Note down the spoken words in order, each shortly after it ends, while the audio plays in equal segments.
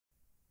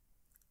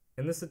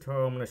In this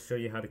tutorial, I'm going to show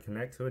you how to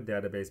connect to a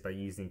database by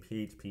using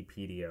PHP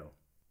PDO.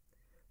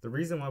 The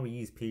reason why we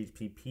use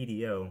PHP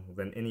PDO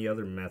than any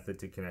other method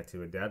to connect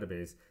to a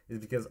database is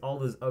because all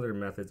those other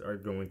methods are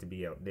going to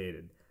be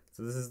outdated.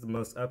 So this is the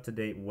most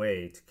up-to-date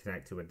way to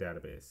connect to a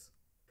database.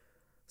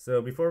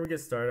 So before we get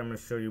started, I'm going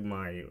to show you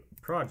my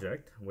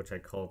project, which I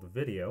called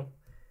video.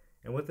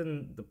 And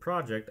within the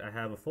project, I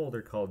have a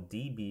folder called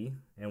DB,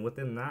 and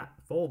within that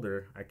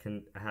folder, I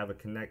have a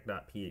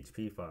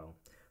connect.php file.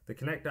 The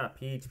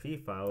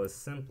connect.php file is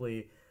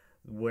simply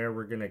where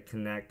we're going to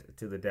connect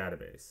to the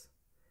database.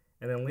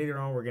 And then later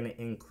on, we're going to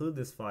include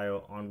this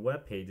file on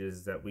web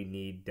pages that we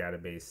need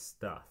database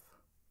stuff.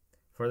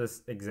 For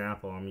this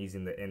example, I'm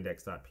using the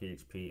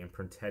index.php and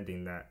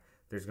pretending that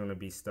there's going to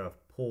be stuff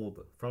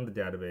pulled from the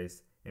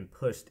database and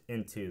pushed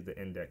into the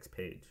index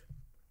page.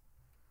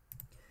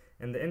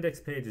 And the index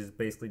page is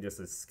basically just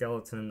a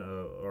skeleton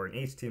or an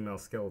HTML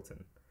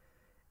skeleton.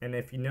 And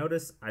if you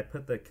notice, I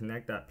put the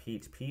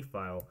connect.php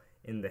file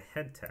in the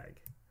head tag.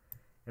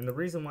 And the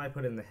reason why I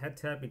put it in the head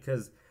tag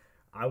because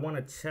I want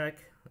to check,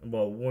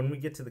 well, when we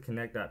get to the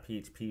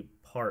connect.php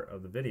part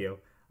of the video,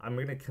 I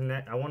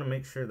want to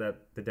make sure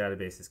that the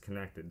database is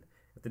connected.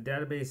 If the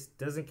database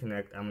doesn't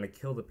connect, I'm going to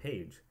kill the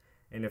page.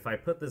 And if I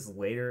put this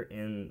later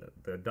in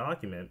the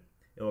document,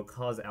 it will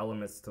cause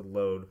elements to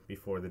load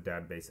before the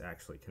database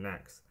actually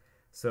connects.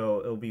 So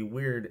it'll be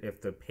weird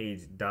if the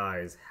page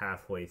dies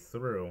halfway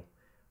through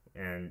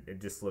and it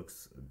just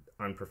looks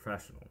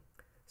unprofessional.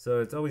 So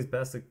it's always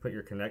best to put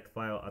your connect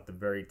file at the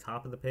very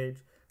top of the page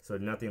so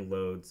nothing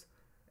loads,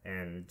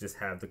 and just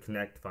have the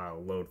connect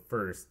file load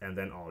first and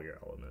then all your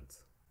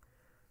elements.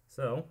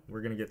 So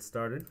we're going to get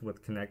started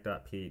with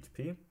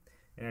connect.php,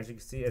 and as you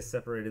can see, I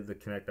separated the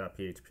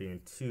connect.php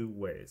in two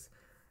ways.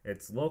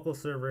 It's local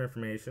server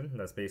information,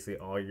 that's basically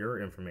all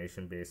your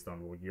information based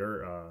on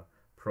your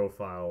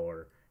profile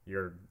or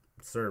your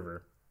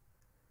server,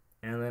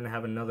 and then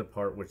have another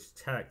part which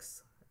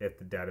checks if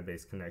the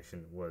database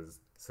connection was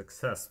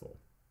successful,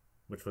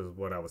 which was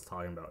what I was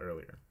talking about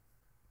earlier.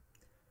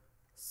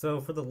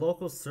 So for the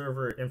local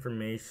server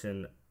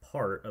information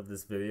part of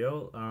this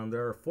video,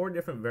 there are 4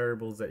 different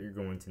variables that you're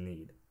going to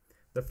need.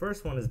 The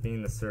first one is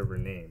being the server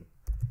name.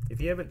 If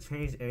you haven't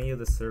changed any of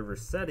the server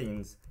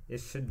settings, it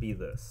should be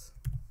this.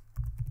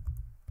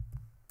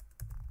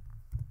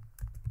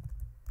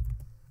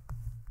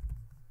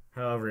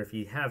 However, if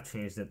you have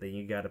changed it, then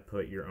you got to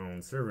put your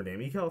own server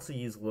name. You can also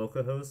use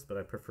localhost, but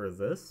I prefer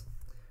this.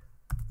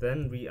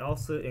 Then we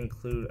also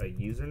include a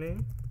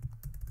username.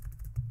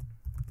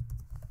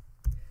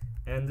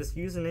 And this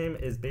username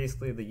is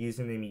basically the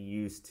username you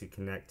use to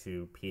connect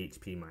to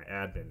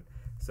PHPMyAdmin.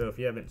 So if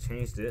you haven't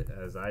changed it,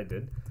 as I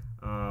did,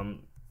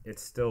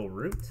 it's still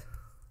root.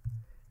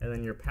 And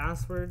then your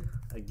password,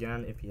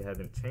 again, if you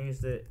haven't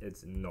changed it,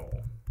 it's null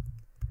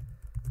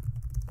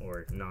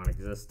or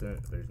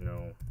non-existent. There's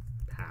no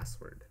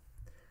password.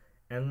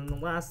 And then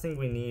the last thing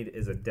we need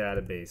is a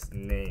database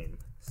name.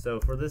 So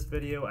for this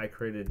video, I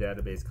created a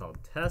database called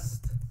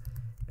test,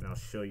 and I'll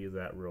show you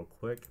that real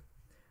quick.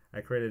 I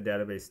created a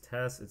database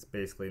test. It's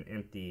basically an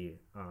empty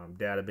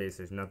database.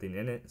 There's nothing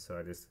in it, so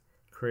I just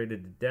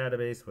created a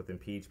database within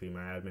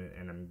PHPMyAdmin,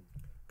 and I'm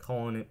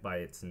calling it by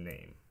its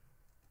name.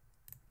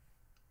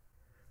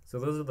 So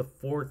those are the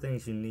 4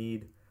 things you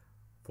need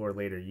for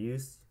later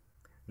use.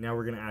 Now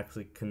we're going to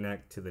actually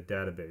connect to the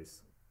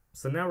database.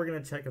 So now we're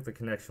going to check if the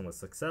connection was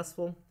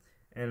successful,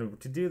 and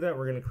to do that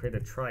we're going to create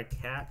a try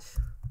catch.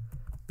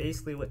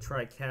 Basically what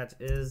try catch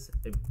is,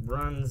 it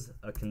runs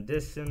a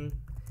condition,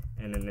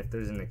 and then if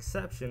there's an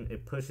exception,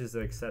 it pushes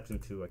the exception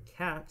to a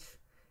catch,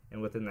 and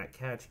within that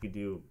catch you could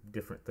do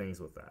different things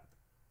with that.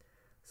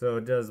 So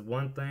it does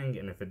one thing,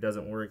 and if it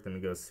doesn't work, then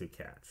it goes to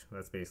catch.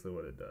 That's basically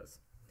what it does.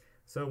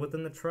 So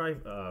within the try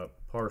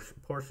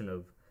portion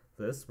of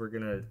this, we're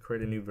going to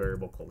create a new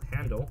variable called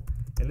handle,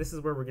 and this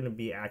is where we're going to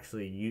be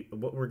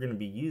what we're going to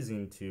be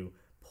using to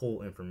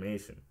pull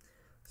information.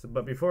 So,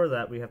 but before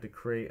that, we have to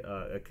create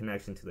a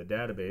connection to the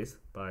database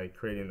by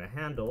creating a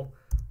handle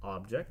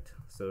object.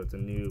 So it's a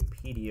new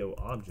PDO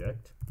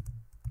object,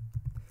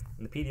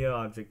 and the PDO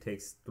object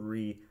takes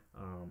 3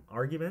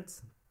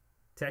 arguments.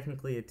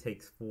 Technically it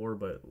takes 4,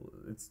 but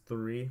it's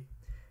 3,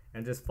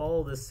 and just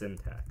follow this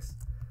syntax.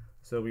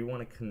 So we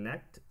want to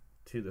connect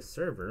to the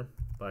server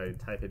by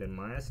typing in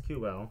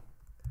MySQL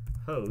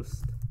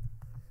host,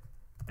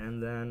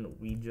 and then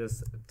we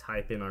just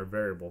type in our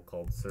variable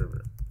called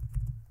server.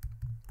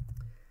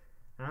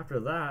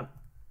 After that,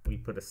 we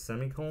put a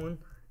semicolon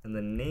and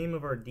the name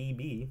of our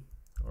DB,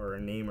 or our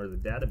name or the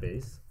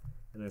database,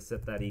 and then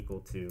set that equal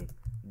to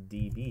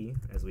DB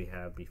as we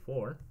have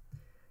before,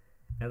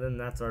 and then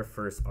that's our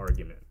first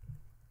argument.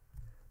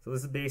 So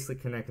this is basically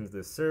connecting to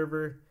the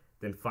server,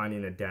 then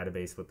finding a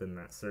database within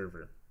that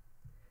server.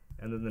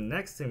 And then the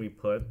next thing we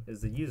put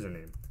is the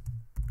username.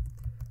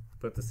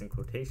 Put this in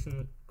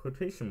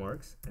quotation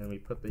marks, and we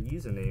put the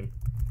username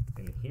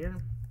in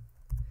here.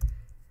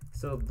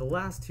 So the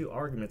last 2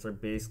 arguments are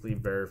basically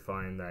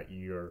verifying that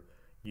you're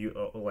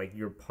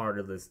part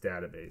of this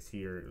database.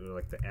 You're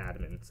like the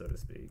admin, so to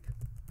speak.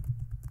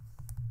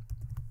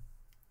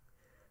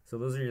 So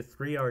those are your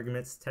 3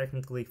 arguments,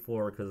 technically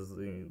 4 because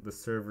the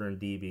server and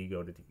DB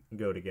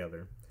go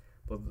together.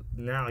 But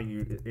now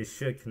it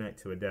should connect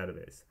to a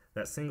database.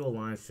 That single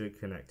line should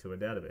connect to a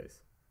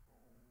database.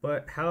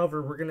 But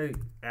however, we're going to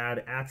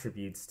add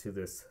attributes to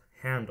this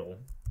handle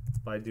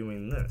by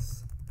doing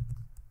this.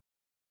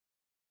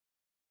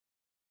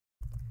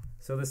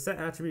 So the set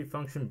attribute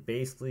function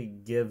basically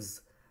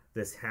gives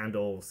this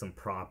handle some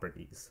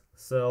properties.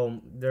 So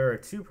there are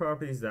 2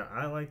 properties that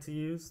I like to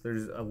use.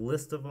 There's a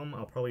list of them.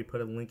 I'll probably put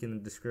a link in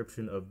the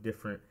description of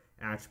different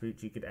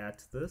attributes you could add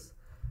to this.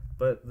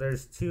 But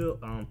there's 2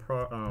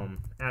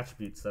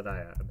 attributes that I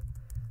add.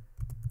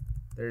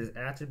 There's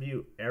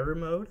attribute error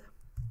mode.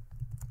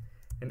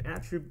 And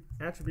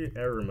attribute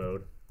error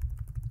mode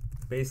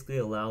basically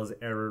allows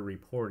error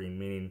reporting,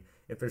 meaning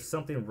if there's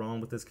something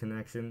wrong with this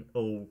connection,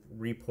 it'll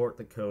report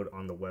the code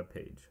on the web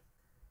page.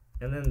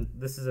 And then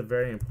this is a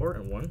very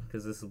important one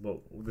because this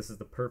is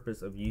the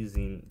purpose of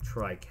using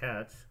try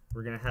catch.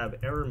 We're going to have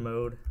error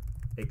mode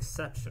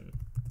exception.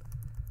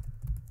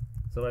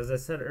 So as I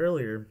said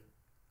earlier,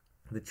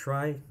 the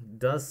try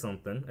does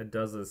something. It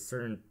does a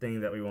certain thing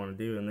that we want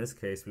to do. In this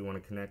case, we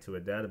want to connect to a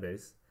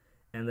database.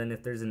 And then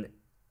if there's an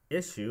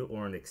issue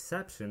or an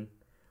exception,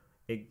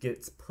 it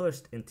gets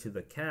pushed into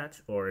the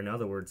catch, or in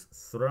other words,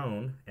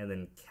 thrown and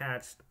then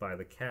catched by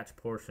the catch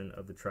portion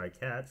of the try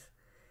catch.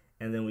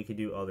 And then we could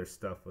do other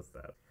stuff with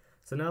that.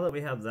 So now that we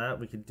have that,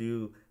 we could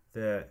do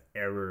the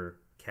error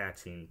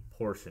catching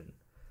portion.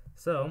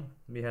 So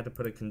we had to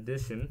put a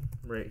condition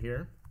right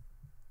here.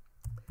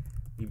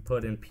 You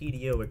put in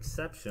PDO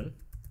exception.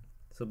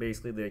 So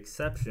basically the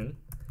exception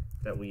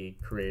that we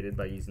created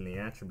by using the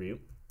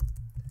attribute.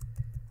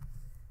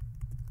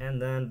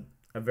 And then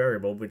a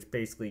variable which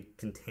basically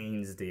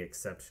contains the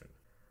exception.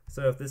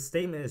 So if this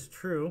statement is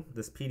true,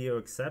 this PDO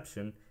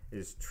exception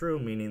is true,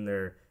 meaning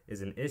there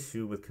is an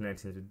issue with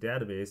connecting to the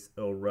database,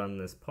 it'll run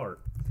this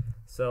part.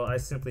 So I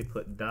simply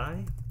put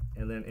die,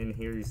 and then in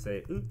here you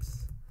say,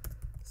 oops,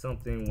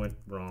 something went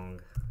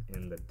wrong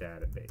in the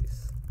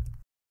database.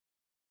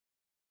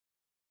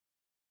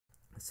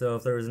 So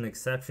if there was an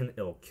exception,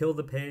 it'll kill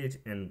the page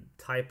and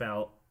type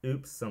out,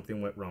 oops,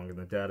 something went wrong in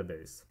the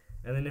database.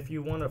 And then if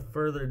you want to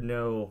further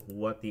know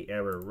what the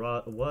error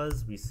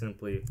was, we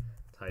simply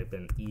type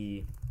in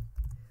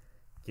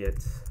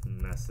get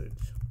message,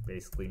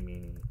 basically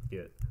meaning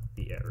get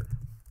the error.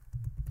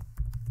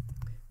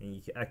 And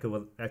you can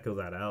echo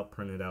that out,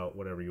 print it out,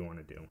 whatever you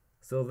want to do.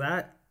 So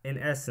that, in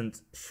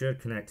essence,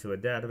 should connect to a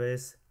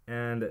database.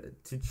 And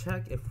to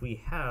check if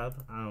we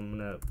have,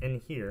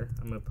 in here,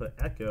 I'm going to put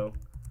echo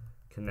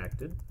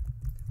connected,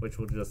 which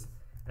will just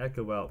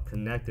echo out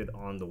connected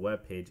on the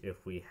web page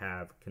if we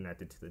have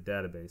connected to the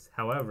database.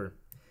 However,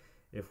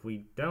 if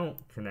we don't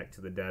connect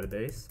to the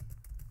database,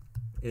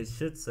 it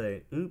should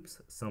say, oops,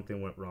 something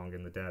went wrong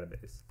in the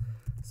database.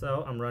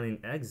 So I'm running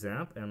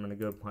examp, and I'm going to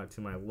go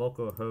to my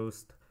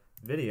localhost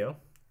video,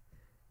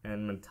 and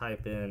I'm going to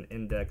type in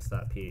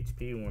index.php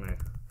when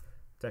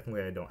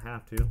technically I don't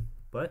have to,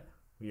 but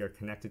we are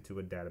connected to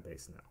a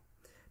database now.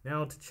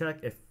 Now to check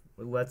if,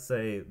 let's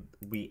say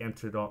we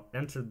entered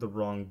the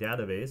wrong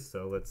database,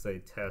 so let's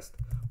say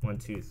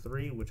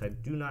test123, which I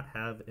do not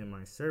have in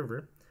my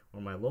server or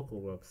my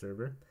local web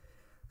server.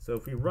 So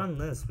if we run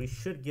this, we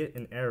should get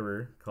an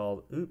error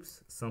called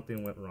oops,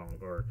 something went wrong,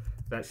 or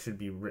that should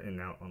be written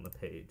out on the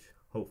page,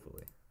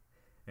 hopefully.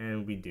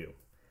 And we do.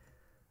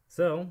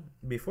 So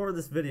before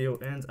this video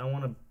ends, I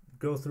want to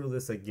go through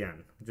this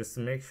again, just to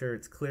make sure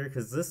it's clear,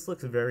 because this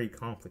looks very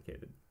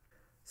complicated.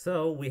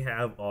 So we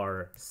have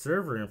our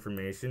server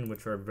information,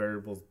 which are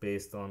variables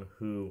based on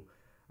who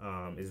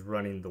is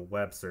running the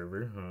web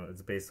server.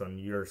 It's based on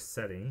your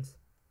settings.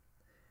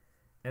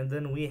 And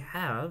then we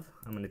have,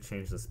 I'm going to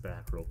change this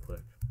back real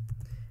quick.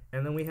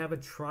 And then we have a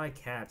try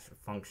catch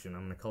function.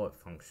 I'm going to call it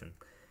function.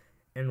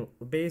 And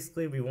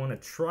basically we want to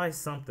try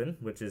something,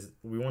 which is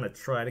we want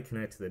to try to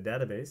connect to the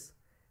database.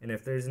 And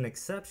if there's an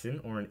exception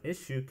or an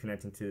issue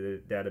connecting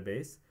to the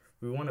database,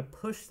 we want to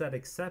push that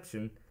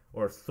exception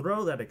or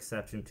throw that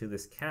exception to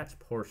this catch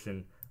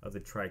portion of the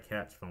try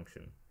catch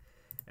function.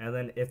 And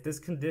then if this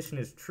condition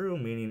is true,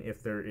 meaning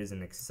if there is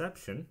an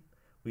exception,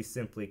 we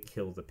simply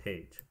kill the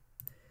page.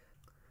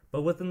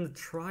 But within the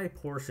try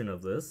portion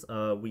of this,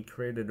 we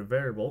created a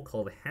variable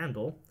called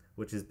handle,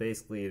 which is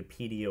basically a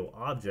PDO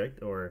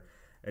object or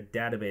a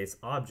database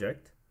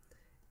object.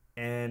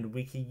 And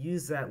we can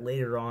use that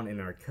later on in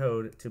our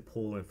code to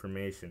pull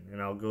information.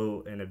 And I'll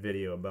go in a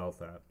video about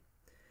that.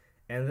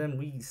 And then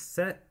we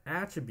set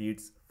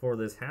attributes for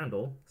this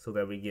handle so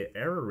that we get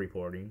error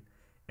reporting,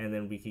 and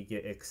then we could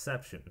get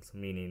exceptions,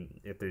 meaning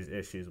if there's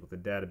issues with the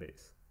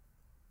database.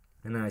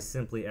 And then I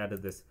simply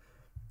added this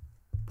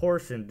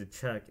portion to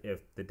check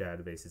if the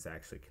database is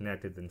actually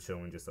connected than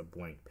showing just a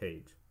blank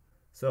page.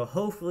 So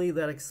hopefully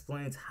that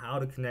explains how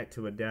to connect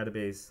to a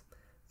database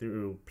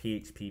through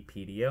PHP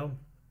PDO.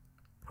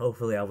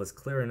 Hopefully I was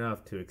clear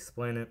enough to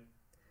explain it.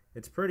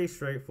 It's pretty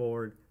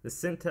straightforward. The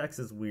syntax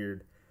is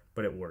weird,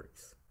 but it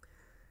works.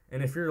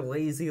 And if you're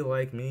lazy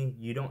like me,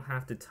 you don't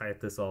have to type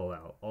this all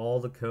out. All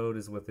the code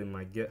is within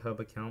my GitHub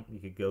account. You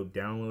could go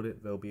download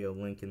it. There'll be a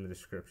link in the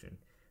description.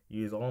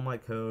 Use all my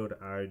code.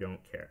 I don't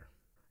care.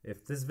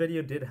 If this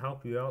video did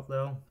help you out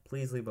though,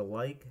 please leave a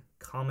like,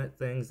 comment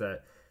things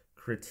that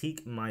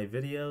critique my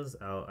videos.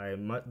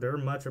 They're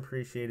much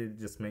appreciated. It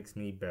just makes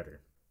me better.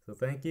 So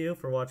thank you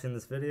for watching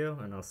this video,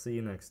 and I'll see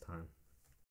you next time.